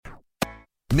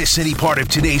Miss any part of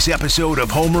today's episode of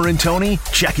Homer and Tony?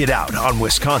 Check it out on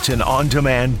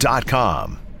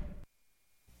WisconsinOnDemand.com.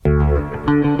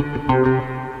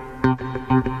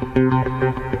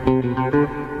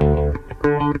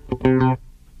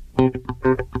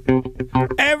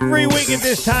 Every week at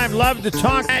this time, love to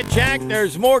talk at Jack.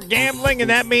 There's more gambling, and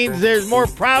that means there's more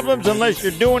problems unless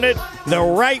you're doing it the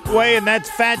right way, and that's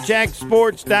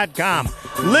FatJackSports.com.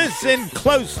 Listen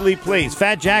closely, please.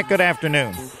 Fat Jack, good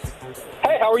afternoon.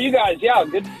 Hey, how are you guys? Yeah,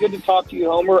 good to talk to you,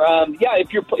 Homer.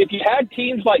 If you had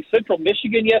teams like Central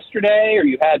Michigan yesterday, or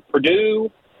you had Purdue,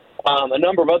 a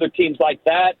number of other teams like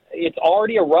that, it's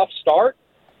already a rough start.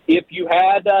 If you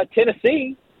had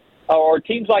Tennessee or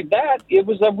teams like that, it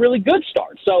was a really good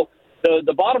start. So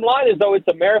the bottom line is, though, it's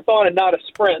a marathon and not a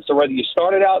sprint. So whether you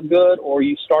started out good or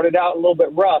you started out a little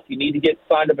bit rough, you need to get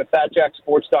signed up at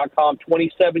FatJackSports.com.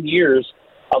 27 years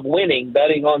of winning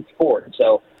betting on sport.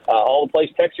 So all the place,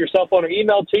 text your cell phone or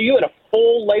email to you, and a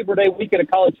full Labor Day weekend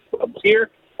of college football here.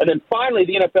 And then finally,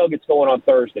 the NFL gets going on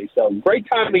Thursday. So great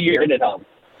time of year, isn't it, home?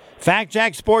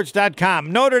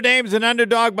 FatJackSports.com. Notre Dame's an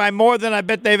underdog by more than I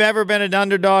bet they've ever been an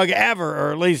underdog ever,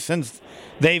 or at least since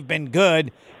they've been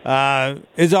good.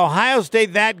 Is Ohio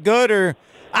State that good, or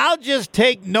I'll just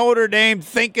take Notre Dame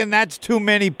thinking that's too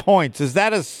many points? Is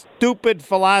that a stupid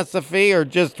philosophy or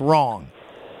just wrong?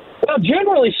 Well,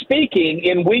 generally speaking,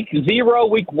 in week 0,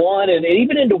 week 1, and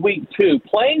even into week 2,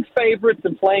 playing favorites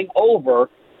and playing over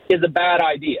is a bad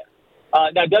idea.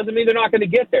 That doesn't mean they're not going to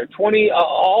get there.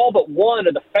 All but one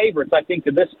of the favorites, I think,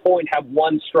 to this point have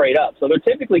won straight up. So they're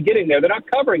typically getting there. They're not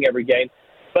covering every game.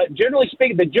 But generally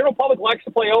speaking, the general public likes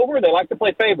to play over. They like to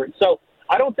play favorites. So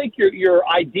I don't think your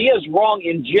idea is wrong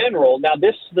in general. Now,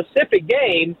 this specific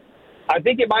game, I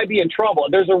think it might be in trouble.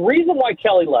 There's a reason why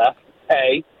Kelly left,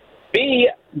 A. B,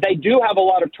 they do have a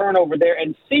lot of turnover there.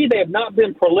 And C, they have not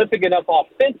been prolific enough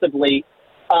offensively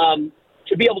to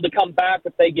be able to come back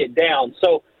if they get down.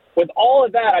 So with all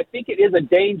of that, I think it is a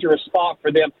dangerous spot for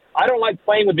them. I don't like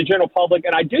playing with the general public,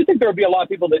 and I do think there will be a lot of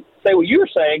people that say what you were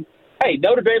saying, hey,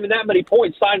 Notre Dame and that many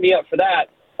points, sign me up for that.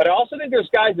 But I also think there's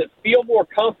guys that feel more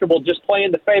comfortable just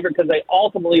playing the favorite because they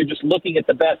ultimately are just looking at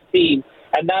the best team,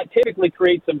 and that typically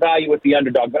creates some value with the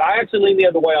underdog. But I actually lean the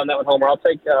other way on that one, Homer. I'll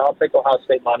take Ohio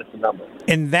State minus the number.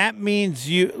 And that means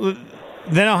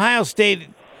then Ohio State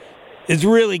is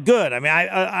really good. I mean,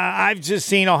 I've just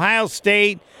seen Ohio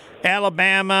State,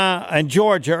 Alabama, and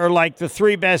Georgia are like the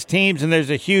 3 best teams, and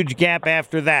there's a huge gap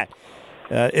after that.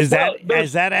 Is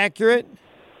that accurate?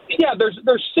 Yeah, there's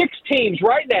 6 teams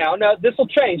right now. Now, this will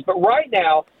change, but right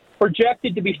now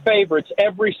projected to be favorites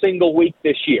every single week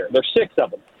this year. There's 6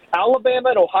 of them.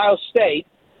 Alabama and Ohio State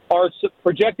are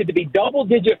projected to be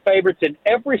double-digit favorites in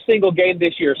every single game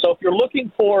this year. So if you're looking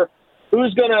for who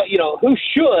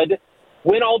should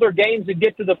win all their games and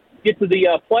get to the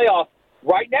playoff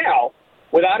right now,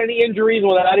 without any injuries,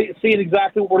 without seeing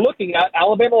exactly what we're looking at,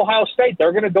 Alabama, Ohio State,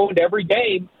 they're going to go into every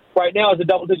game right now as a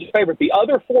double-digit favorite. The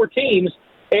other 4 teams,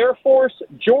 Air Force,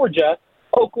 Georgia,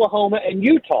 Oklahoma, and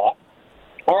Utah,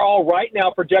 are all right now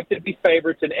projected to be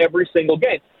favorites in every single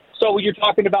game. So when you're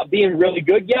talking about being really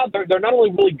good, yeah, they're not only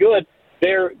really good,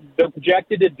 they're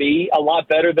projected to be a lot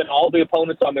better than all the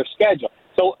opponents on their schedule.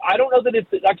 So I don't know that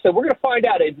it's, like I said, we're going to find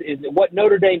out is what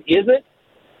Notre Dame isn't,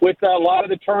 with a lot of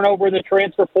the turnover in the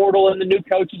transfer portal and the new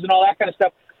coaches and all that kind of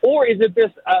stuff? Or is it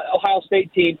this Ohio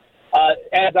State team,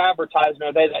 as advertised,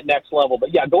 are they that next level?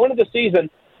 But, yeah, going into the season,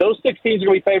 those 6 teams are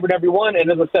going to be favored every one.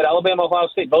 And as I said, Alabama, Ohio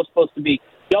State, both supposed to be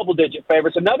double-digit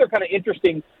favorites. Another kind of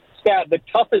interesting stat, the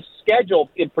toughest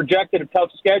schedule in projected of tough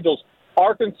schedules,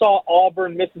 Arkansas,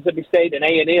 Auburn, Mississippi State, and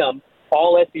A&M,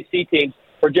 all SEC teams,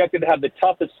 projected to have the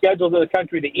toughest schedules in the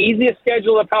country. The easiest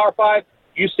schedule of Power 5,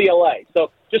 UCLA. So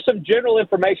just some general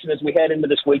information as we head into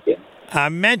this weekend. I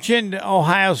mentioned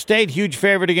Ohio State, huge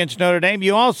favorite against Notre Dame.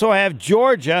 You also have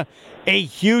Georgia, a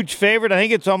huge favorite. I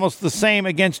think it's almost the same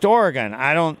against Oregon.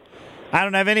 I don't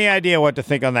have any idea what to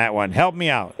think on that one. Help me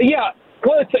out. Yeah,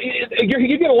 well,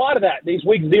 you get a lot of that these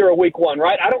week 0, week 1,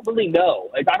 right? I don't really know.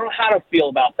 I don't know how to feel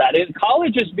about that. And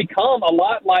college has become a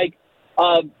lot like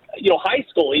high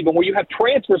school, even, where you have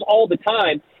transfers all the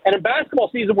time. And in basketball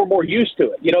season, we're more used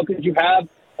to it, because you have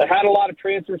had a lot of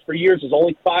transfers for years. There's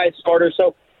only 5 starters.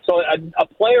 So a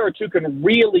player or two can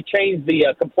really change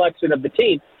the complexion of the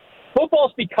team.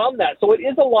 Football's become that. So it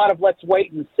is a lot of let's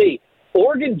wait and see.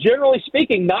 Oregon, generally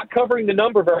speaking, not covering the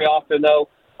number very often, though.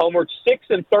 Homer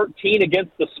 6-13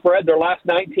 against the spread their last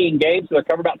 19 games, so they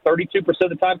cover about 32% of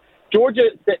the time. Georgia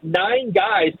sent 9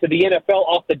 guys to the NFL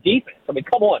off the defense. I mean,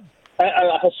 come on.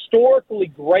 A historically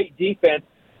great defense.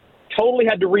 Totally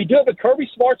had to redo it, but Kirby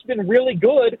Smart's been really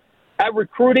good at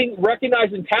recruiting,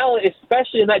 recognizing talent,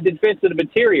 especially in that defensive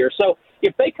interior. So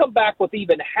if they come back with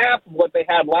even half of what they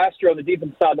had last year on the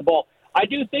defensive side of the ball, I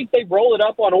do think they roll it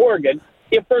up on Oregon.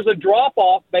 If there's a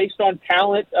drop-off based on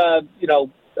talent,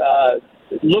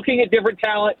 looking at different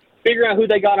talent, figuring out who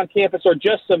they got on campus, or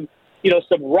just some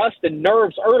rust and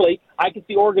nerves early, I can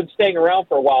see Oregon staying around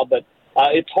for a while. But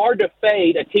it's hard to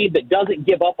fade a team that doesn't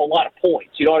give up a lot of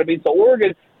points. You know what I mean? So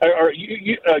Oregon or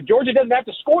Georgia doesn't have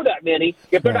to score that many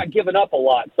if they're not giving up a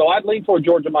lot. So I'd lean toward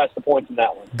Georgia minus the points in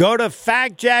that one. Go to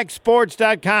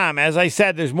factjacksports.com. As I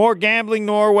said, there's more gambling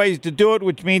than more ways to do it,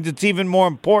 which means it's even more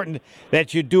important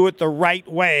that you do it the right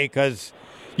way, because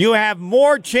you have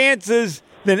more chances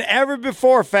than ever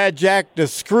before, Fat Jack, to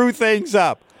screw things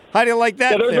up. How do you like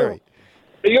that theory?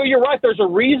 You're right. There's a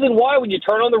reason why when you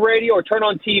turn on the radio or turn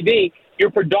on TV, you're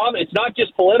predominant. It's not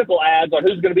just political ads on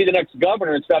who's going to be the next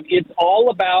governor and stuff. It's all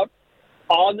about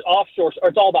offshore, or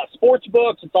it's all about sports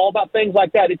books. It's all about things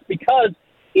like that. It's because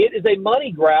it is a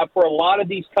money grab for a lot of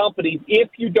these companies if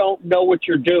you don't know what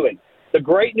you're doing. The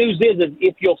great news is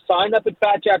if you'll sign up at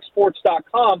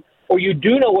FatJackSports.com, or you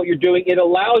do know what you're doing, it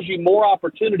allows you more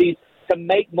opportunities to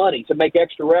make money, to make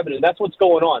extra revenue. That's what's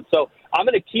going on. So I'm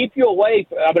going to keep you away.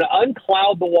 I'm going to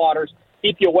uncloud the waters,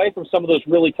 keep you away from some of those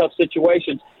really tough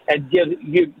situations, and give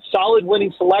you solid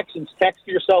winning selections, text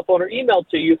to your cell phone or email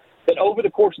to you, that over the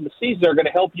course of the season are going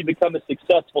to help you become a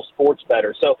successful sports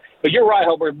bettor. So, but you're right,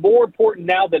 Homer. More important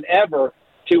now than ever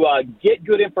to get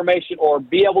good information, or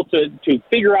be able to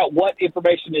figure out what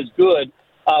information is good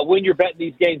when you're betting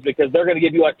these games, because they're going to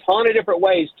give you a ton of different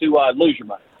ways to lose your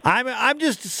money. I'm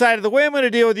just decided the way I'm going to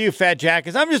deal with you, Fat Jack,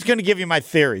 is I'm just going to give you my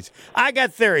theories. I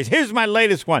got theories. Here's my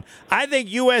latest one. I think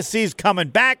USC's coming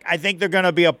back. I think they're going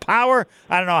to be a power.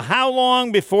 I don't know how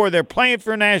long before they're playing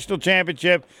for a national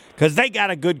championship, because they got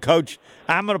a good coach.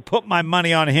 I'm going to put my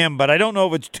money on him, but I don't know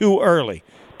if it's too early.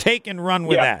 Take and run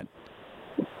with that.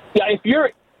 Yeah, if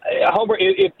you're Homer,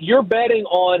 if you're betting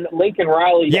on Lincoln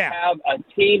Riley to have a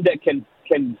team that can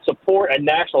support a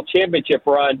national championship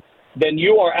run, then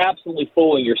you are absolutely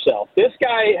fooling yourself. This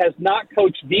guy has not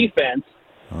coached defense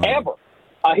ever.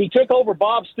 He took over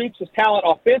Bob Stoops' talent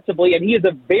offensively, and he is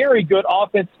a very good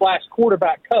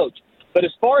offense/quarterback coach. But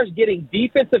as far as getting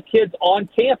defensive kids on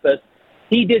campus,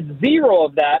 he did zero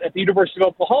of that at the University of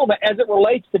Oklahoma as it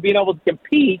relates to being able to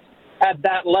compete at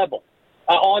that level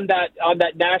on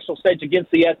that national stage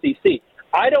against the SEC.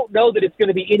 I don't know that it's going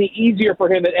to be any easier for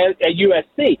him at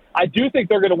USC. I do think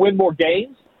they're going to win more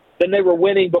games than they were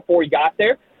winning before he got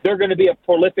there. They're going to be a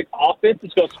prolific offense.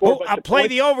 It's going to score. I'll play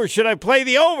the over. Should I play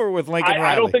the over with Lincoln Riley?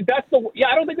 I don't think that's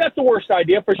the worst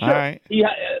idea for sure. All right. He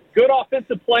good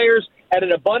offensive players, and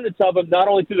an abundance of them, not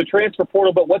only through the transfer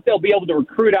portal, but what they'll be able to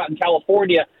recruit out in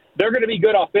California. They're going to be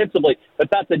good offensively, but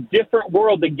that's a different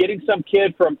world than getting some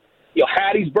kid from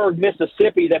Hattiesburg,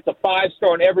 Mississippi, that's a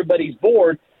 5-star on everybody's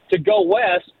board, to go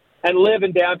west and live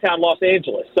in downtown Los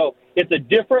Angeles. So it's a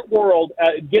different world.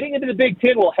 Getting into the Big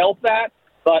Ten will help that,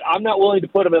 but I'm not willing to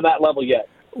put him in that level yet.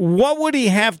 What would he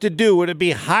have to do? Would it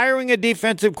be hiring a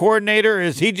defensive coordinator, or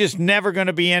is he just never going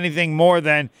to be anything more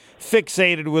than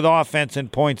fixated with offense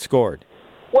and points scored?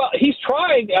 Well, he's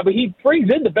trying. I mean, he brings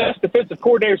in the best defensive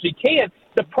coordinators he can.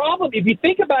 The problem, if you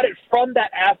think about it from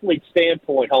that athlete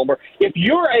standpoint, Homer, if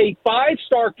you're a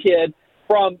 5-star kid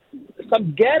from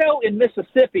some ghetto in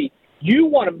Mississippi, you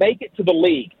want to make it to the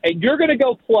league, and you're going to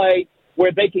go play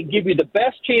where they can give you the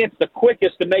best chance, the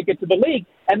quickest to make it to the league,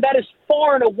 and that is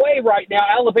far and away right now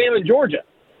Alabama and Georgia.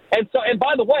 And so, and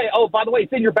by the way,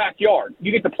 it's in your backyard.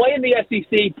 You get to play in the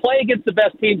SEC, play against the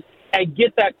best teams, and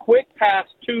get that quick pass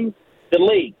to the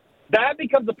league. That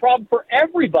becomes a problem for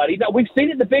everybody. Now, we've seen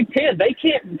it in the Big Ten. They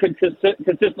can't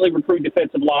consistently recruit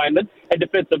defensive linemen and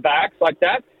defensive backs like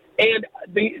that. And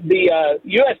the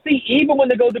USC, even when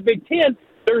they go to the Big Ten,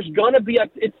 there's going to be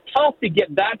it's tough to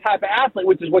get that type of athlete,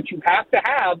 which is what you have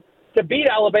to beat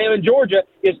Alabama and Georgia,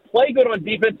 is play good on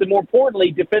defense and, more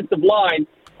importantly, defensive line.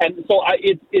 And so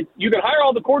you can hire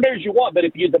all the coordinators you want, but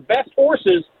if the best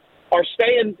horses are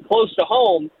staying close to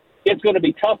home, it's going to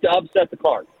be tough to upset the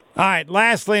card. All right,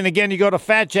 lastly, and again, you go to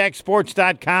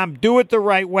FatJackSports.com. Do it the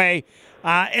right way.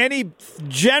 Any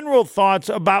general thoughts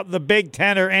about the Big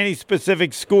Ten or any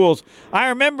specific schools? I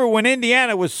remember when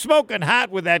Indiana was smoking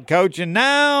hot with that coach, and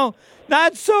now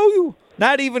not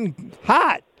even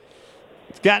hot.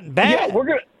 It's gotten bad.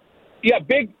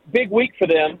 Big week for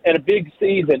them and a big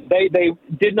season.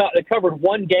 They covered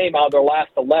one game out of their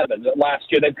last 11 last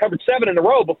year. They've covered 7 in a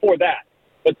row before that.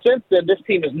 But since then, this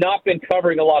team has not been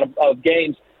covering a lot of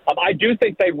games. I do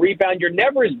think they rebound. You're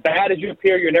never as bad as you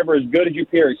appear. You're never as good as you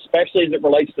appear, especially as it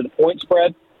relates to the point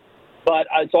spread. But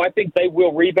so I think they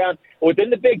will rebound. Within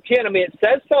the Big Ten, I mean, it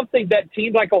says something that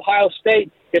teams like Ohio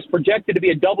State is projected to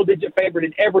be a double-digit favorite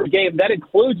in every game. That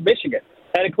includes Michigan.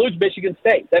 That includes Michigan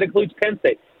State. That includes Penn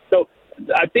State. So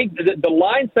I think the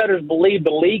line setters believe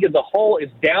the league as a whole is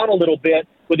down a little bit,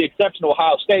 with the exception of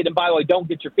Ohio State. And by the way, don't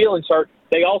get your feelings hurt.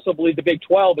 They also believe the Big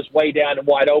 12 is way down and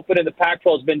wide open, and the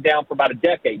Pac-12 has been down for about a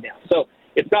decade now. So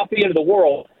it's not the end of the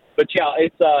world. But, yeah,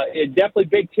 it's definitely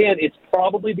Big Ten. It's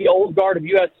probably the old guard of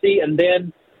USC and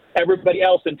then everybody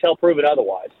else until proven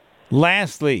otherwise.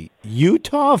 Lastly,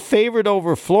 Utah favored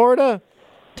over Florida?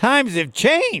 Times have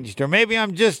changed, or maybe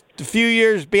I'm just a few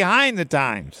years behind the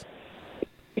times.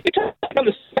 Utah on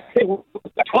the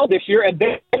 12 this year, and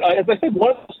then, as I said,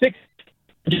 one of the 6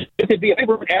 could be a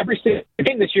favorite every single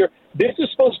game this year. This is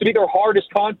supposed to be their hardest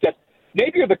contest.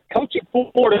 Maybe you're the coach at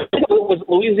Florida. It was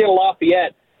Louisiana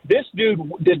Lafayette. This dude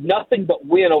did nothing but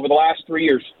win over the last 3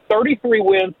 years. 33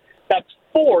 wins. That's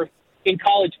 4th in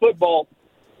college football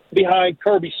behind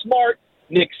Kirby Smart,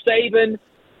 Nick Saban,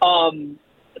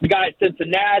 the guy at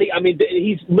Cincinnati. I mean,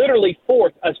 he's literally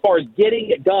 4th as far as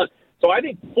getting it done. So I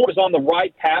think Florida's on the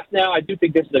right path now. I do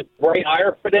think this is a great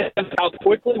hire for them. How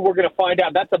quickly we're going to find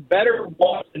out. That's a better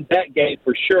watch than bet game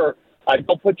for sure.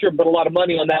 Don't put a lot of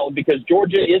money on that one because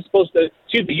Utah is supposed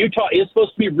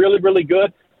to be really, really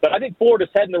good. But I think Florida's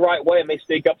heading the right way and may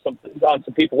sneak up on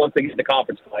some people once they get into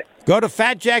conference play. Go to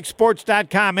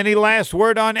FatJackSports.com. Any last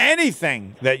word on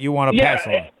anything that you want to pass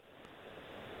on?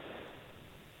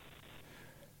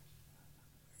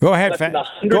 Go ahead,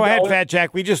 Fat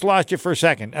Jack. We just lost you for a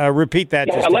second. Repeat that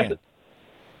just again.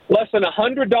 Less than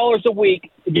 $100 a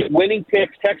week to get winning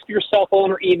picks. Text your cell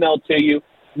phone or email to you.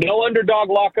 No underdog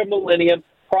lock of Millennium.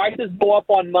 Prices go up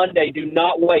on Monday. Do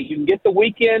not wait. You can get the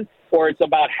weekend, or it's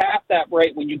about half that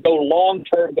rate when you go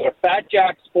long-term. Go to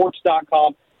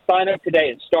FatJackSports.com. Sign up today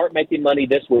and start making money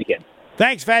this weekend.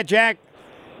 Thanks, Fat Jack.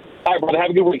 All right, brother.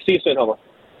 Have a good week. See you soon, Homer.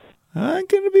 I'm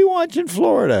going to be watching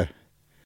Florida.